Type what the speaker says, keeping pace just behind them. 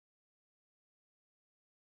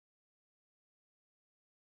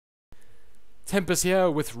Tempus here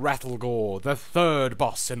with Rattlegore, the third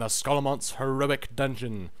boss in the Scholomance heroic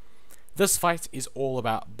dungeon. This fight is all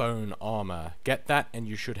about bone armor. Get that and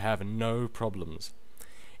you should have no problems.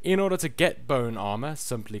 In order to get bone armor,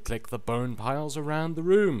 simply click the bone piles around the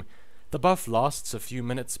room. The buff lasts a few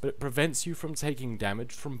minutes, but it prevents you from taking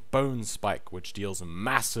damage from Bone Spike, which deals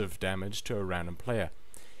massive damage to a random player.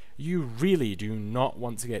 You really do not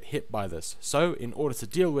want to get hit by this, so in order to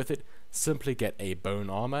deal with it, simply get a bone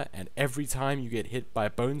armor, and every time you get hit by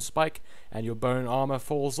Bone Spike and your bone armor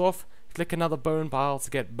falls off, click another bone pile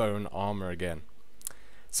to get bone armor again.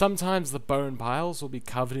 Sometimes the bone piles will be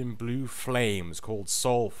covered in blue flames called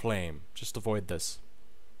Soul Flame. Just avoid this.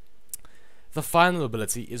 The final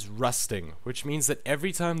ability is Rusting, which means that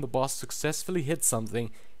every time the boss successfully hits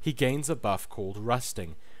something, he gains a buff called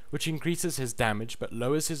Rusting, which increases his damage but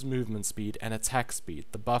lowers his movement speed and attack speed.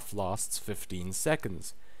 The buff lasts 15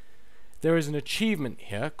 seconds. There is an achievement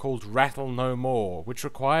here called Rattle No More, which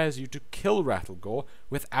requires you to kill Rattlegore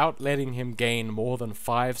without letting him gain more than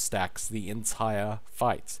 5 stacks the entire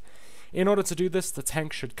fight. In order to do this, the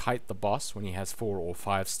tank should kite the boss when he has 4 or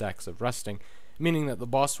 5 stacks of rusting, meaning that the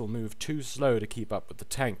boss will move too slow to keep up with the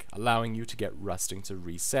tank, allowing you to get rusting to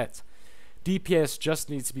reset. DPS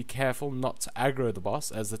just needs to be careful not to aggro the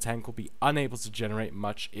boss, as the tank will be unable to generate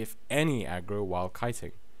much, if any, aggro while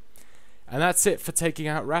kiting. And that's it for taking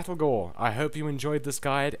out Rattlegore. I hope you enjoyed this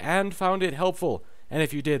guide and found it helpful, and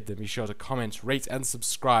if you did, then be sure to comment, rate and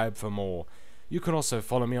subscribe for more. You can also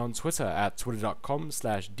follow me on Twitter at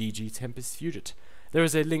twitter.com/DGTempusFugit. There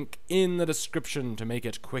is a link in the description to make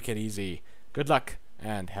it quick and easy. Good luck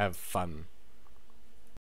and have fun.